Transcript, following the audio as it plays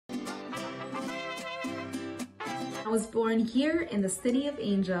was born here in the City of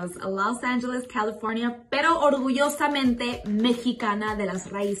Angels, Los Ángeles, California, pero orgullosamente mexicana de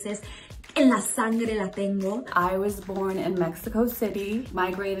las raíces. En la sangre la tengo. I was born in Mexico City,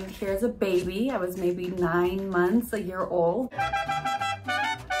 migrated here as a baby. I was maybe 9 months, a year old.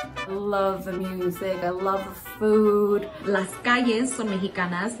 I love the music, I love the food. Las calles son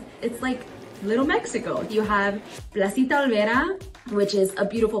mexicanas. It's like Little Mexico. You have Placita Olvera, which is a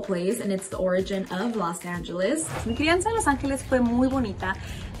beautiful place, and it's the origin of Los Angeles. Mi crianza en Los Ángeles fue muy bonita.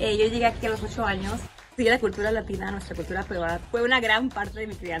 Yo llegué aquí a los 8 años. Sí, la cultura latina, nuestra cultura peruana, fue una gran parte de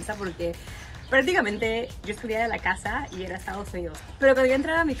mi crianza porque prácticamente yo salía de la casa y era Estados Unidos. Pero cuando yo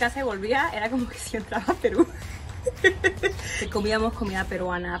entraba a mi casa y volvía, era como que si entraba a Perú. Comíamos comida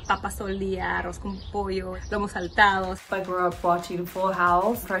peruana, papas todo el día, arroz con pollo, lomos saltados. I grew up watching Full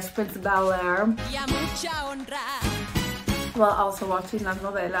House, Fresh Prince of Bel-Air. While also watching las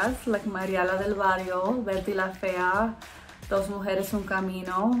novelas like Mariela del Barrio, Betty la Fea, Dos Mujeres Un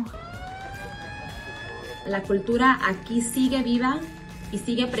Camino. La cultura aquí sigue viva y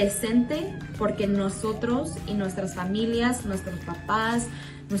sigue presente porque nosotros y nuestras familias, nuestros papás,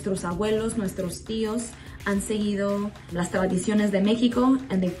 nuestros abuelos, nuestros tíos han seguido las tradiciones de México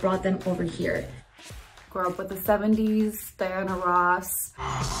and they brought them over here. Grew up with the 70s, Diana Ross,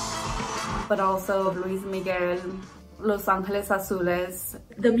 but also Luis Miguel, Los Ángeles Azules.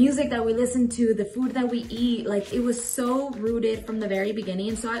 The music that we listen to, the food that we eat, like it was so rooted from the very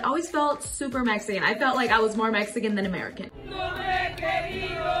beginning. So I always felt super Mexican. I felt like I was more Mexican than American.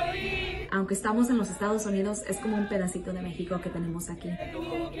 Aunque estamos en los Estados Unidos, es como un pedacito de México que tenemos aquí.